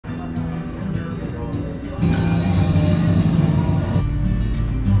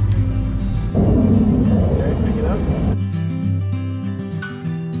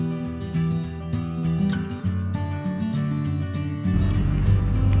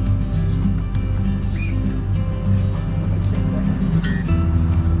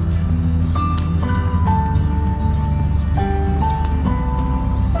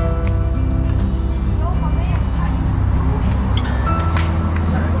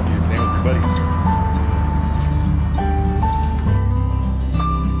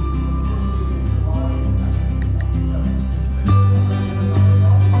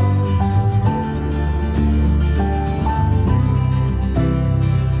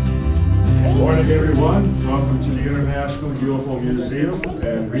Morning, everyone. Welcome to the International UFO Museum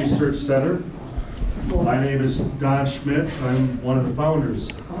and Research Center. My name is Don Schmidt. I'm one of the founders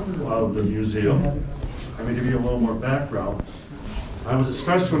of the museum. Let me give you a little more background. I was a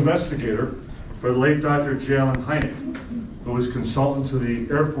special investigator for the late Dr. Jalen Hynek, who was consultant to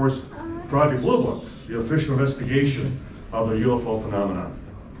the Air Force Project Blue Book, the official investigation of the UFO phenomenon.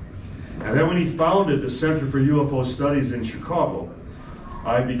 And then when he founded the Center for UFO Studies in Chicago,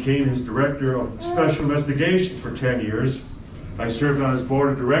 I became his director of special investigations for 10 years. I served on his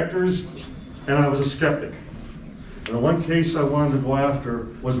board of directors, and I was a skeptic. And the one case I wanted to go after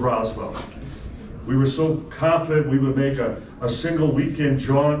was Roswell. We were so confident we would make a single weekend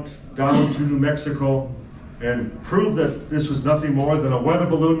jaunt down to New Mexico and prove that this was nothing more than a weather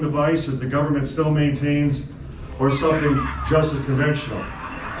balloon device, as the government still maintains, or something just as conventional.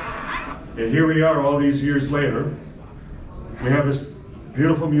 And here we are all these years later. We have this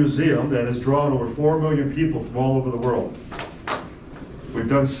beautiful museum that has drawn over 4 million people from all over the world. We've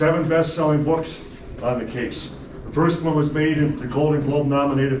done 7 best-selling books on the case. The first one was made into the Golden Globe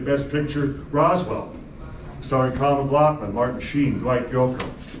nominated Best Picture, Roswell, starring Kyle MacLachlan, Martin Sheen, Dwight Yoakam.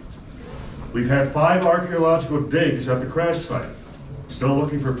 We've had 5 archaeological digs at the crash site, still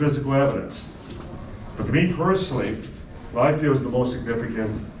looking for physical evidence. But to me personally, what I feel is the most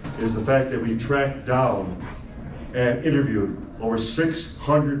significant is the fact that we tracked down and interviewed over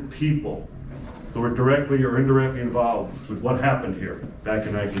 600 people who were directly or indirectly involved with what happened here back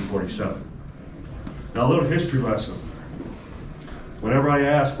in 1947. Now, a little history lesson. Whenever I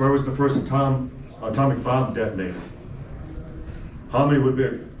ask where was the first atomic bomb detonated, how many would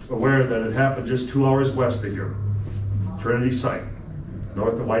be aware that it happened just 2 hours west of here? Trinity Site,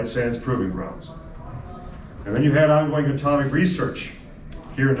 north of White Sands Proving Grounds. And then you had ongoing atomic research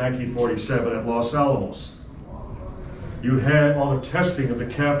here in 1947 at Los Alamos. You had all the testing of the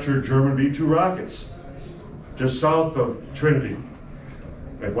captured German V-2 rockets just south of Trinity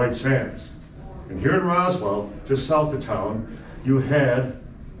at White Sands. And here in Roswell, just south of town, you had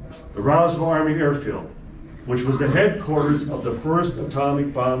the Roswell Army Airfield, which was the headquarters of the first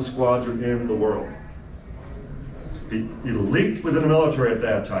atomic bomb squadron in the world. The elite within the military at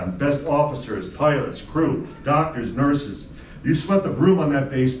that time, best officers, pilots, crew, doctors, nurses. You swept the broom on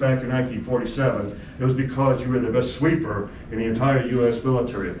that base back in 1947, it was because you were the best sweeper in the entire US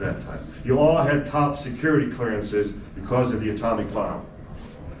military at that time. You all had top security clearances because of the atomic bomb.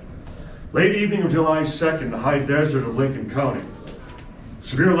 Late evening of July 2nd, the high desert of Lincoln County.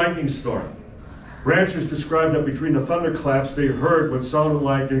 Severe lightning storm. Ranchers described that between the thunderclaps they heard what sounded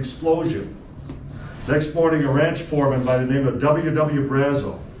like an explosion. Next morning, a ranch foreman by the name of W.W.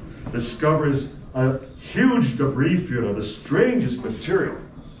 Brazel discovers a huge debris field of the strangest material.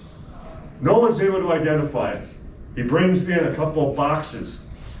 No one's able to identify it. He brings in a couple of boxes,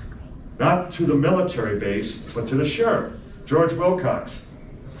 not to the military base, but to the sheriff, George Wilcox.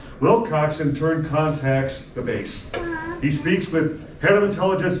 Wilcox in turn contacts the base. He speaks with Head of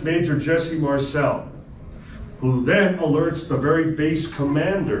Intelligence Major Jesse Marcel, who then alerts the very base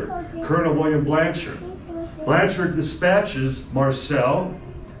commander, Colonel William Blanchard. Blanchard dispatches Marcel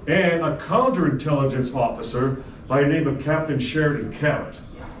and a counterintelligence officer by the name of Captain Sheridan Cabot.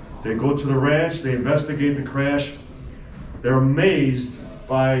 They go to the ranch, they investigate the crash. They're amazed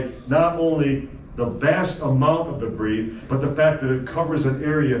by not only the vast amount of debris, but the fact that it covers an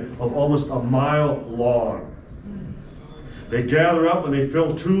area of almost a mile long. They gather up and they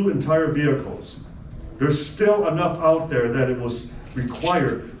fill 2 entire vehicles. There's still enough out there that it will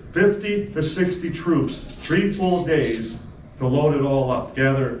require 50 to 60 troops, 3 full days, to load it all up,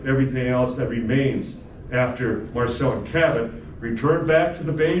 gather everything else that remains after Marcel and Cabot return back to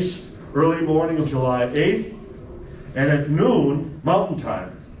the base early morning of July 8th, and at noon, Mountain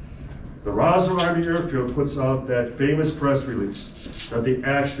Time, the Roswell Army Airfield puts out that famous press release that they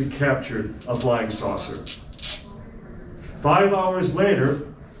actually captured a flying saucer. 5 hours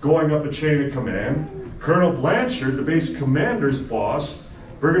later, going up a chain of command, Colonel Blanchard, the base commander's boss,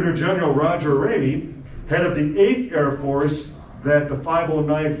 Brigadier General Roger Ramey, head of the 8th Air Force that the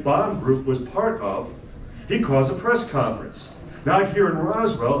 509th Bomb Group was part of, he calls a press conference. Not here in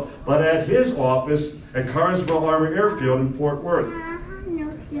Roswell, but at his office at Carswell Army Airfield in Fort Worth.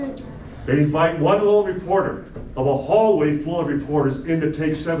 They invite one lone reporter of a hallway full of reporters in to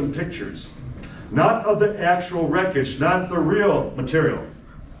take 7 pictures. Not of the actual wreckage, not the real material,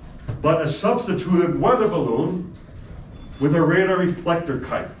 but a substituted weather balloon with a radar reflector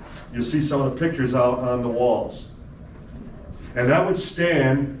kite. You'll see some of the pictures out on the walls. And that would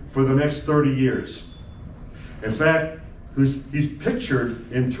stand for the next 30 years. In fact, he's pictured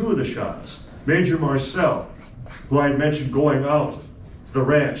in 2 of the shots. Major Marcel, who I had mentioned going out to the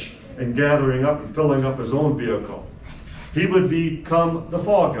ranch and gathering up and filling up his own vehicle. He would become the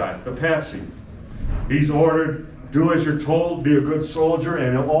fall guy, the patsy. He's ordered, do as you're told, be a good soldier,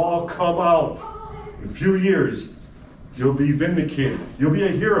 and it'll all come out. In a few years, you'll be vindicated. You'll be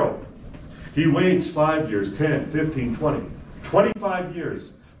a hero. He waits 5 years, 10, 15, 20, 25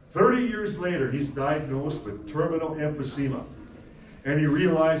 years. 30 years later, he's diagnosed with terminal emphysema. And he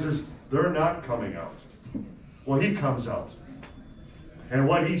realizes they're not coming out. Well, he comes out. And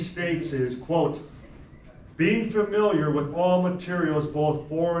what he states is, quote, being familiar with all materials, both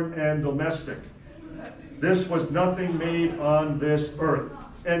foreign and domestic. This was nothing made on this earth,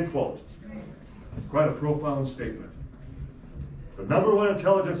 end quote. Quite a profound statement. The #1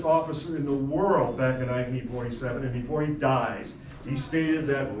 intelligence officer in the world back in 1947, and before he dies, he stated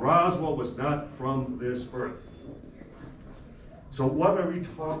that Roswell was not from this earth. So what are we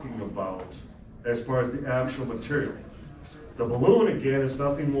talking about as far as the actual material? The balloon, again, is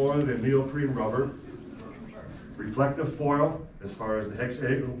nothing more than neoprene rubber, reflective foil, as far as the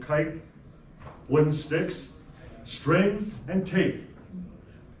hexagonal kite, wooden sticks, string, and tape.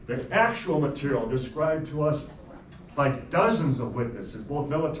 The actual material described to us by dozens of witnesses, both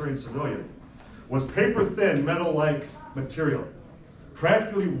military and civilian, was paper-thin, metal-like material,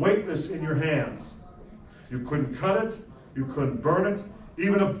 practically weightless in your hands. You couldn't cut it, you couldn't burn it,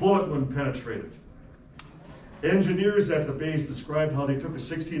 even a bullet wouldn't penetrate it. Engineers at the base described how they took a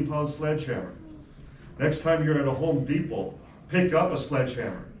 16-pound sledgehammer. Next time you're at a Home Depot, pick up a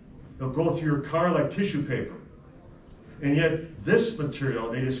sledgehammer. It'll go through your car like tissue paper. And yet this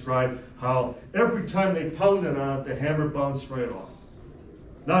material, they describe how every time they pounded on it, the hammer bounced right off.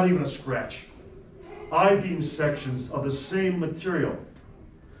 Not even a scratch. I-beam sections of the same material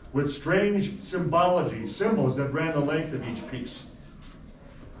with strange symbology, symbols that ran the length of each piece.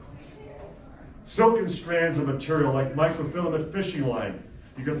 Silken strands of material like microfilament fishing line.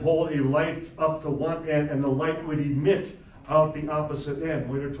 You could hold a light up to one end and the light would emit out the opposite end.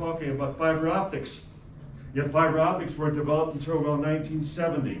 We were talking about fiber optics. Yet fiber optics weren't developed until around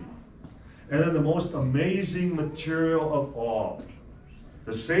 1970. And then the most amazing material of all,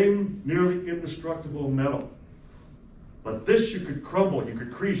 the same nearly indestructible metal. But this you could crumble, you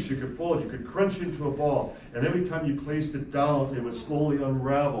could crease, you could fold, you could crunch into a ball. And every time you placed it down, it would slowly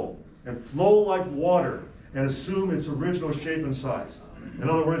unravel and flow like water and assume its original shape and size. In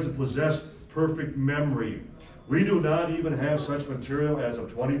other words, it possessed perfect memory. We do not even have such material as of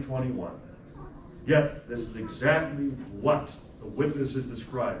 2021. Yet, this is exactly what the witnesses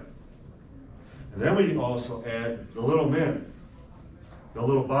described. And then we also add the little men, the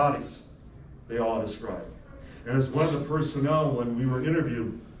little bodies, they all described. And as one of the personnel, when we were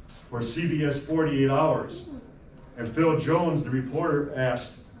interviewed for CBS 48 Hours, and Phil Jones, the reporter,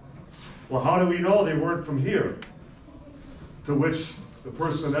 asked, well, how do we know they weren't from here? To which the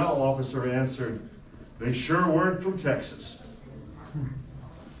personnel officer answered, they sure weren't from Texas.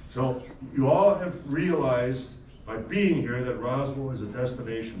 So you all have realized by being here that Roswell is a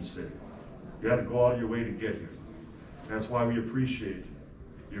destination city. You had to go out of your way to get here. And that's why we appreciate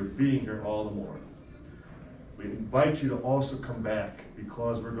your being here all the more. We invite you to also come back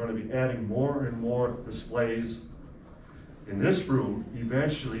because we're going to be adding more and more displays. In this room,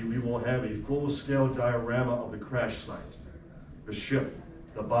 eventually we will have a full-scale diorama of the crash site, the ship,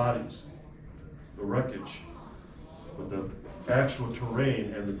 the bodies, the wreckage, with the actual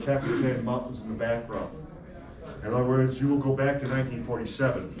terrain and the Capitan Mountains in the background. In other words, you will go back to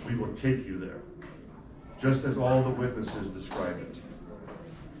 1947. We will take you there, just as all the witnesses described it.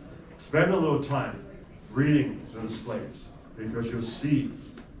 Spend a little time reading the displays because you'll see,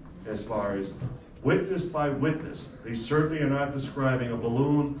 as far as witness by witness, they certainly are not describing a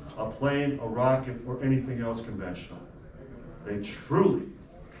balloon, a plane, a rocket, or anything else conventional. They truly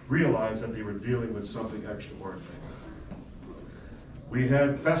realized that they were dealing with something extraordinary. We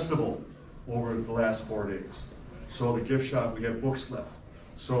had festival over the last 4 days. So the gift shop, we have books left.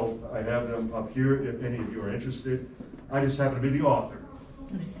 So I have them up here if any of you are interested. I just happen to be the author.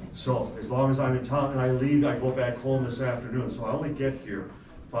 So as long as I'm in town and I leave, I go back home this afternoon. So I only get here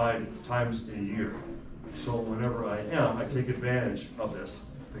 5 times a year. So whenever I am, I take advantage of this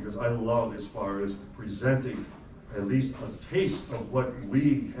because I love as far as presenting at least a taste of what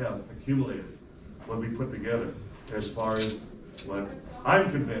we have accumulated, what we put together as far as what I'm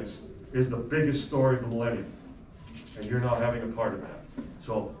convinced is the biggest story of the millennium. And you're now having a part of that.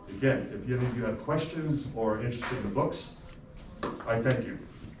 So again, if any of you have questions or are interested in the books, I thank you.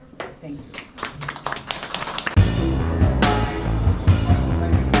 Thank you.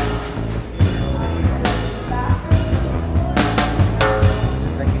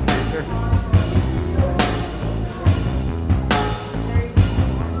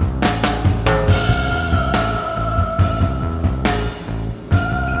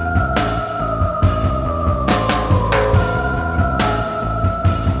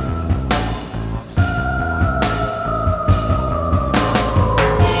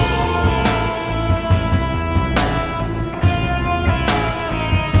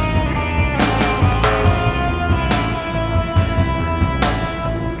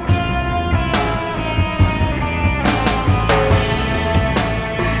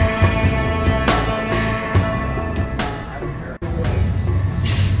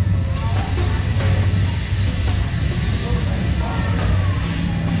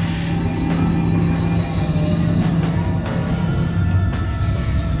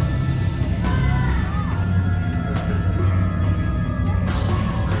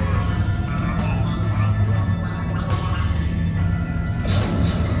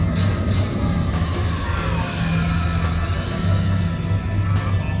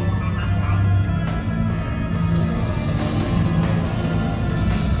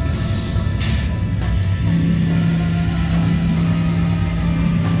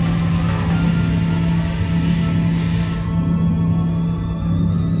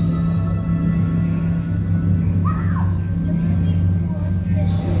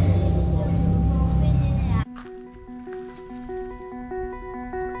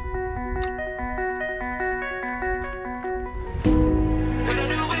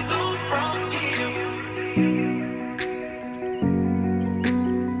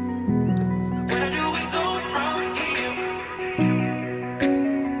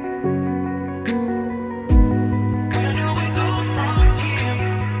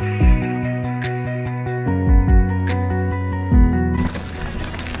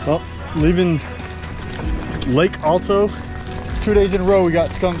 leaving Lake Alto. 2 days in a row we got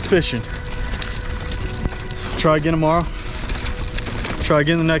skunked fishing. Try again tomorrow. Try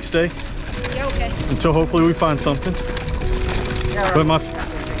again the next day. Yeah, okay. Until hopefully we find something. But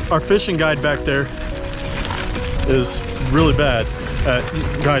our fishing guide back there is really bad at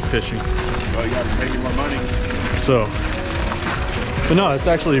guide fishing. Well, you gotta pay me more money. So, but no, it's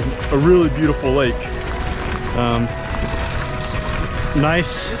actually a really beautiful lake. It's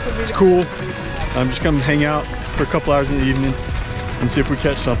nice, it's cool. I'm just gonna hang out for a couple hours in the evening and see if we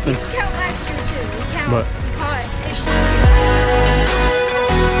catch something. We caught last year too. We But caught fish.